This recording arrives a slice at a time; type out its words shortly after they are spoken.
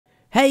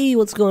Hey,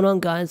 what's going on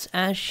guys?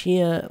 Ash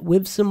here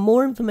with some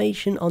more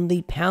information on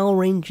the Power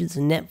Rangers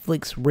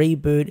Netflix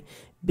reboot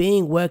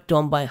being worked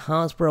on by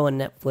Hasbro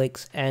and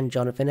Netflix and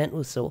Jonathan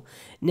Entwistle.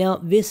 Now,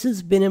 this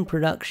has been in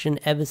production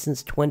ever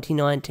since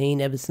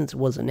 2019, ever since it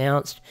was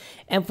announced,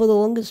 and for the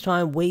longest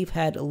time we've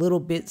had little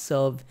bits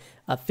of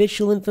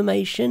official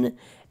information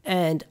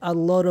and a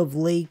lot of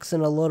leaks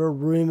and a lot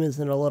of rumors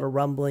and a lot of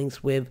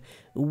rumblings with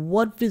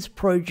what this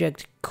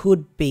project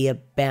could be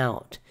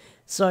about.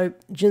 So,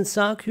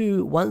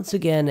 Jinsaku once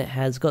again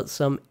has got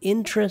some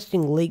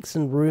interesting leaks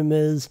and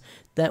rumors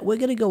that we're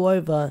going to go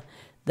over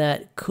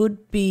that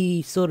could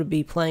be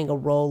playing a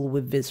role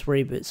with this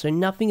reboot. So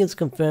nothing is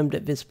confirmed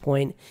at this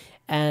point,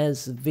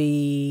 as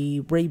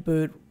the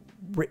reboot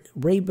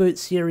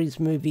series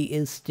movie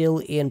is still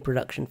in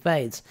production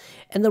phase.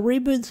 And the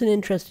reboot's an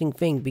interesting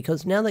thing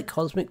because now that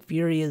Cosmic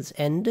Fury has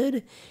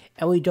ended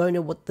and we don't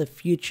know what the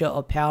future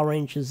of Power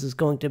Rangers is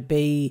going to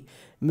be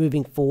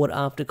moving forward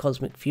after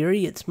Cosmic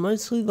Fury, it's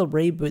mostly the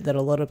reboot that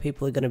a lot of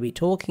people are going to be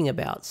talking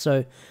about.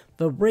 So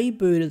the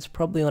reboot is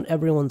probably on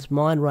everyone's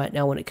mind right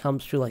now when it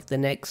comes to like the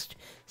next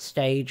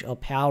stage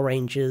of Power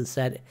Rangers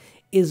that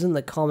isn't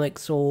the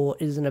comics or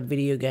isn't a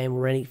video game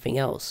or anything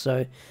else.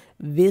 So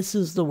this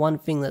is the one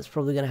thing that's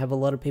probably going to have a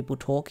lot of people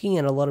talking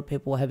and a lot of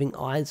people having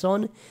eyes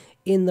on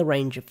in the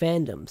Ranger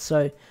fandom.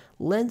 So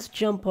let's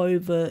jump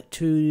over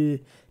to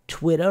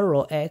Twitter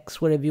or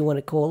X, whatever you want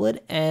to call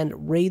it,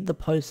 and read the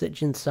post that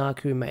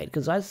Jinsaku made.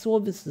 Because I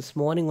saw this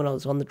morning when I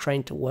was on the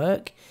train to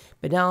work,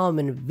 but now I'm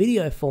in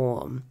video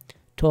form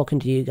talking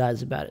to you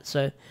guys about it.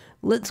 So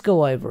let's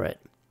go over it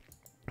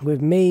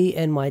with me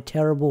and my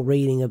terrible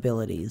reading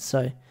abilities.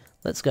 So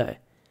let's go.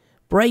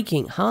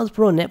 Breaking: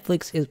 Hasbro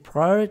Netflix is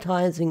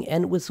prioritizing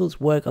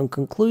Entwistle's work on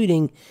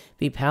concluding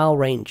the Power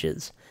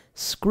Rangers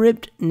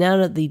script now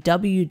that the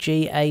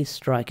WGA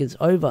strike is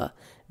over,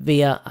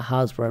 via a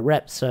Hasbro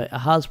rep. So a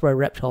Hasbro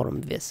rep told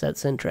him this.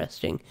 That's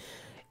interesting.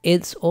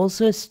 It's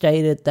also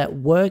stated that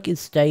work is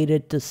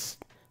stated to...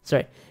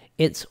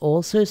 It's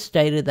also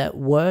stated that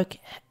work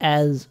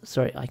as...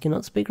 I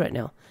cannot speak right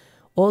now.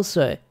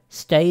 Also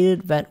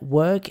stated that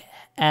work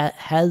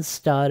has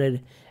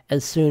started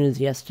as soon as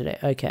yesterday.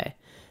 Okay,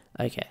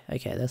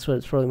 that's what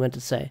it's probably meant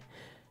to say.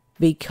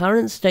 The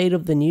current state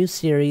of the new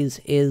series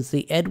is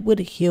the Edward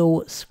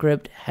Hill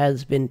script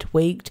has been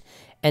tweaked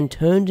and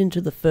turned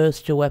into the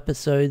first 2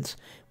 episodes,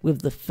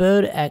 with the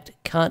 3rd act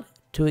cut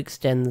to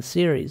extend the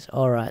series.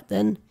 Alright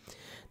then.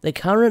 The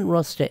current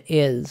roster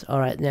is...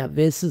 Alright, now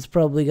this is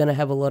probably going to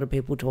have a lot of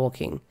people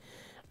talking.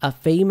 A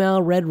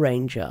female Red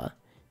Ranger.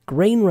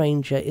 Green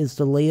Ranger is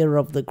the leader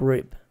of the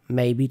group,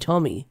 maybe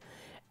Tommy.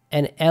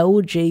 An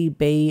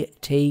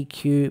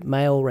LGBTQ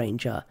male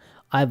Ranger,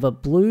 either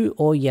blue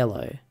or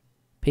yellow.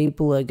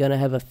 People are going to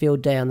have a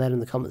field day on that in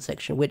the comment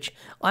section, which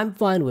I'm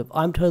fine with.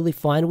 I'm totally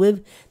fine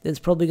with. There's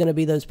probably going to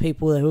be those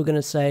people who are going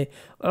to say,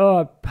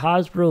 oh,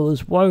 Hasbro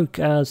is woke,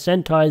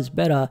 Sentai's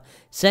better.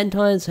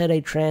 Sentai's had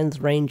a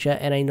trans ranger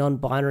and a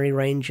non-binary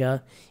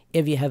ranger,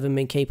 if you haven't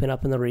been keeping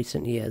up in the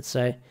recent years.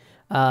 So,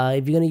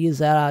 if you're going to use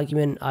that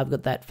argument, I've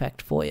got that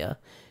fact for you.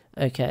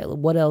 Okay,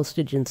 what else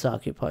did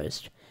Jinsaku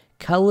post?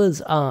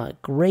 Colors are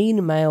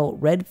green male,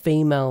 red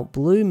female,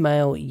 blue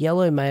male,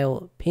 yellow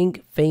male,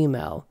 pink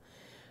female.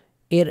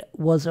 It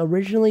was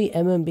originally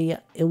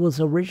MMPR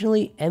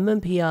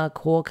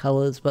core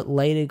colors, but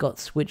later got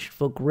switched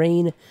for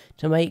green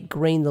to make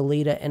green the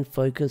leader and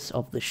focus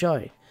of the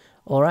show.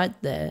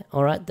 Alright then.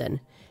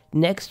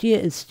 Next year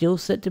is still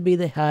set to be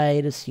the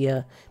hiatus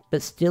year,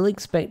 but still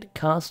expect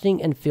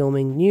casting and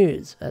filming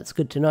news. That's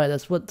good to know.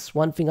 That's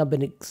one thing I've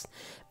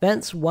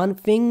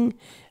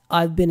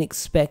been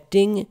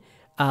expecting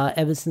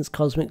ever since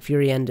Cosmic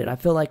Fury ended. I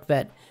feel like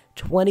that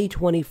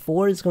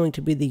 2024 is going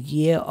to be the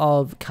year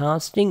of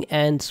casting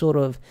and sort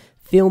of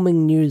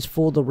filming news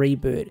for the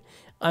reboot.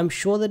 I'm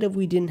sure that if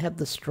we didn't have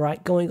the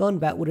strike going on,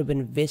 that would have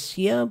been this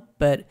year,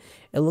 but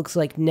it looks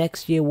like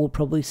next year we'll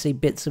probably see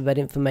bits of that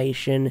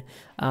information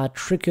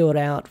trickled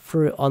out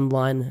through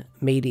online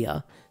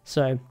media.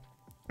 So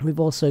we've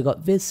also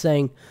got this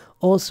saying,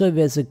 also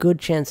there's a good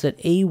chance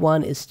that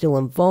E1 is still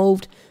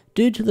involved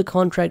due to the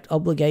contract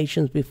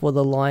obligations before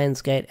the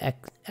Lionsgate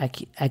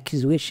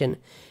acquisition.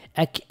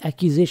 I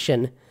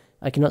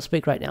cannot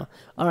speak right now.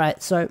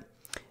 Alright, so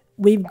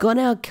we've got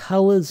our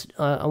colors.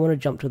 I want to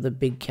jump to the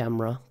big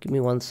camera. Give me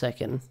 1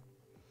 second.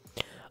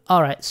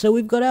 Alright, so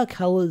we've got our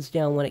colors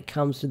down when it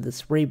comes to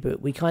this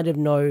reboot. We kind of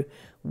know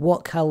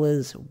what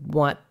colors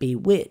might be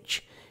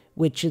which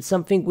is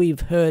something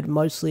we've heard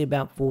mostly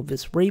about for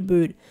this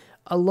reboot,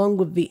 along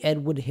with the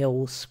Edward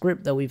Hill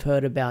script that we've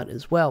heard about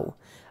as well,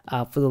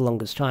 for the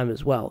longest time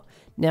as well.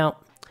 Now,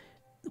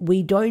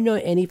 we don't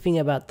know anything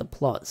about the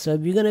plot, so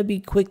if you're going to be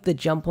quick to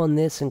jump on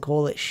this and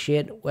call it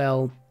shit,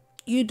 well,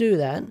 you do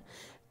that,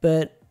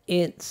 but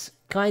it's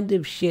kind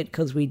of shit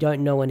because we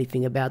don't know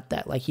anything about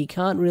that. Like, you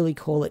can't really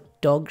call it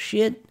dog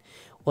shit,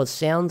 or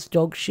sounds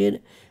dog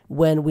shit,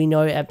 when we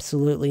know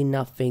absolutely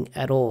nothing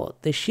at all.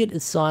 The shit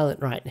is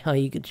silent right now,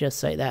 you could just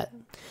say that.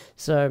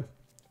 So,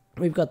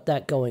 we've got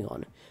that going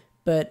on.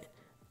 But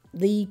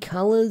the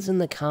colors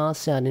and the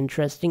cast sound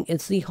interesting.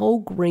 It's the whole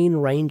Green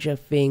Ranger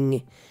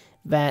thing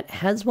that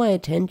has my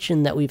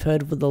attention that we've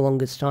heard for the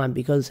longest time,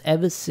 because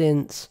ever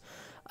since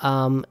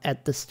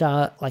at the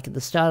start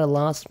of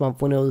last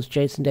month when it was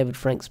Jason David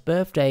Frank's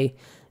birthday,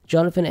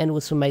 Jonathan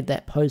Entwistle made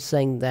that post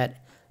saying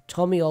that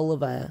Tommy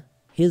Oliver,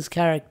 his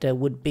character,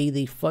 would be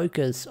the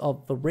focus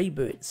of the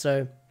reboot.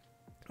 So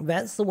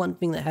that's the one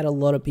thing that had a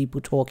lot of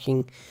people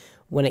talking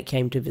when it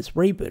came to this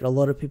reboot. A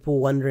lot of people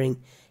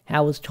wondering,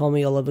 how is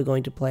Tommy Oliver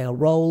going to play a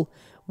role?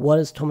 What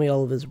is Tommy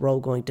Oliver's role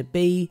going to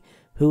be?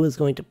 Who is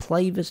going to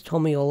play this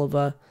Tommy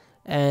Oliver?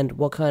 And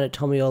what kind of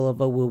Tommy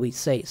Oliver will we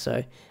see?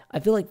 So I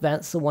feel like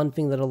that's the one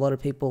thing that a lot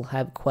of people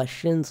have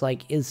questions,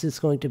 like, is this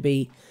going to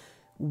be,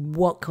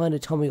 what kind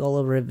of Tommy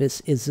Oliver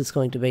is this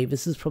going to be?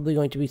 This is probably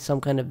going to be some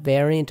kind of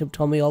variant of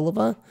Tommy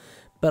Oliver,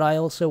 but I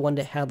also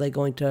wonder how they're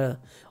going to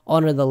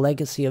honor the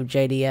legacy of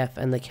JDF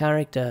and the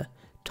character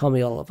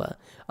Tommy Oliver.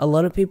 A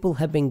lot of people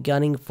have been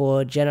gunning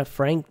for Jenna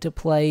Frank to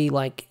play,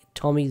 like,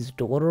 Tommy's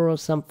daughter or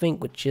something,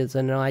 which is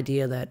an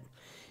idea that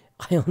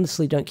I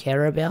honestly don't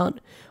care about,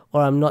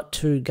 or I'm not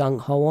too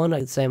gung-ho on, I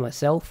could say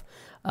myself,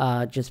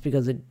 just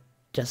because it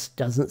just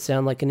doesn't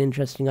sound like an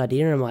interesting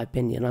idea in my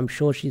opinion. I'm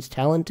sure she's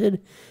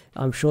talented,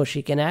 I'm sure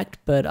she can act,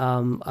 but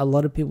a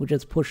lot of people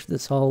just push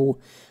this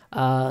whole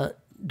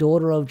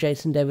daughter of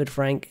Jason David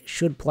Frank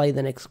should play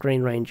the next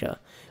Green Ranger,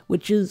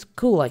 which is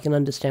cool. I can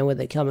understand where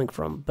they're coming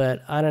from,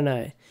 but I don't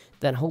know,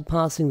 that whole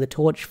passing the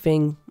torch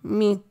thing,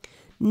 meh,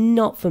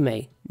 not for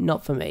me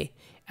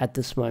at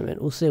this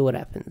moment. We'll see what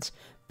happens.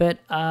 But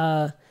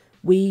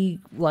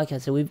like I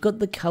said, we've got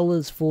the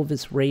colors for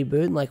this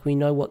reboot. Like, we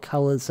know what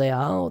colors they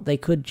are. They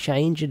could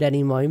change at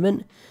any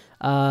moment.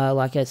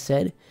 Like I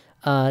said,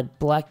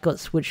 black got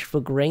switched for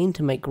green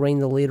to make green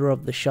the leader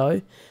of the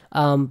show.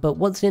 But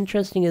what's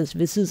interesting is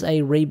this is a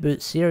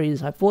reboot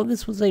series. I thought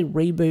this was a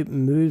reboot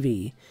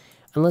movie.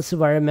 Unless,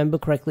 if I remember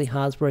correctly,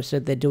 Hasbro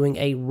said they're doing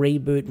a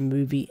reboot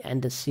movie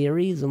and a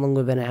series, along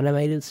with an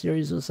animated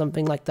series or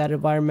something like that,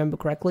 if I remember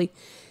correctly.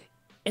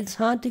 It's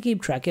hard to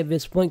keep track at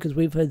this point because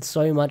we've heard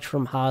so much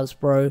from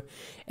Hasbro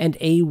and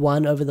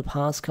E1 over the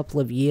past couple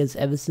of years,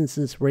 ever since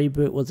this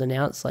reboot was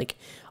announced. Like,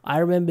 I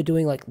remember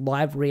doing, like,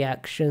 live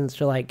reactions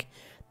to, like,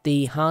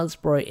 the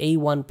Hasbro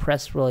E1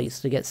 press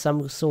release to get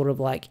some sort of,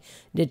 like,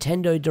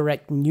 Nintendo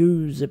Direct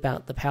news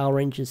about the Power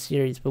Rangers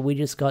series, but we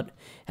just got,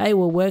 hey,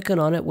 we're working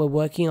on it, we're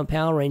working on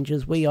Power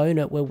Rangers, we own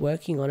it, we're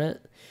working on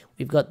it,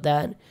 we've got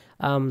that.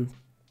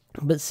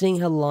 But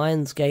seeing how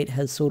Lionsgate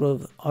has sort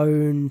of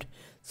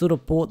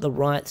bought the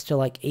rights to,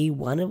 like,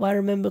 E1, if I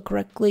remember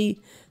correctly,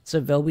 so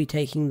they'll be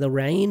taking the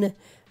reign.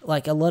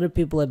 Like, a lot of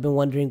people have been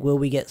wondering, will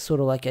we get sort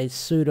of like a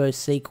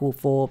pseudo-sequel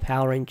for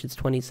Power Rangers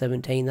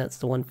 2017? That's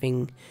the one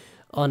thing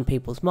on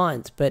people's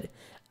minds. But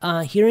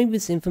hearing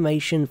this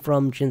information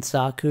from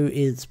Jinsaku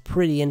is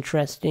pretty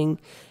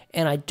interesting,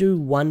 and I do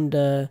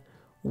wonder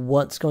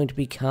what's going to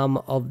become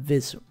of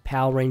this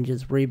Power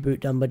Rangers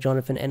reboot done by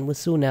Jonathan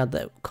Entwistle now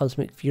that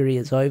Cosmic Fury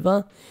is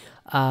over.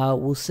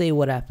 We'll see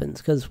what happens,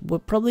 because we're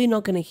probably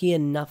not going to hear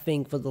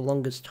nothing for the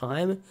longest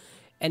time,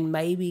 and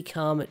maybe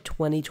come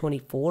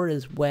 2024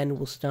 is when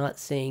we'll start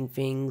seeing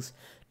things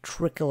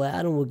trickle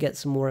out and we'll get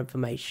some more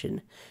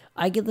information.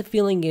 I get the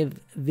feeling if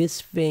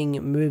this thing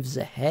moves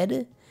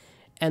ahead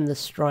and the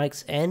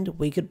strikes end,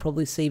 we could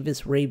probably see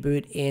this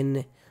reboot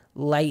in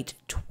late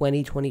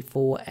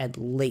 2024 at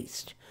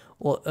least,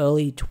 or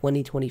early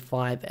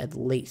 2025 at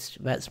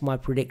least. That's my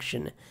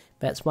prediction.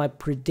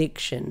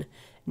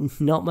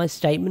 Not my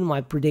statement,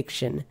 my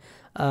prediction.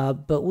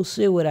 But we'll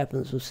see what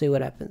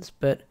happens.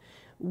 But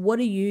what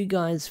do you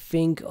guys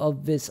think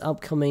of this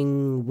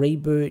upcoming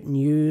reboot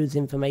news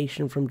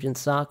information from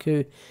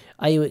Jinsaku?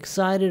 Are you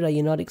excited? Are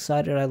you not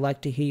excited? I'd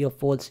like to hear your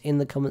thoughts in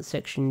the comment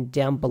section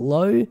down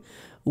below.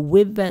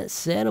 With that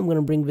said, I'm going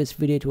to bring this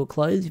video to a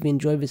close. If you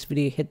enjoyed this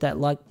video, hit that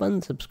like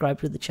button,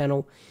 subscribe to the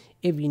channel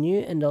if you're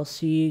new, and I'll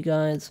see you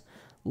guys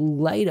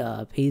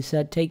later. Peace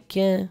out, take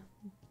care,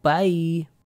 bye.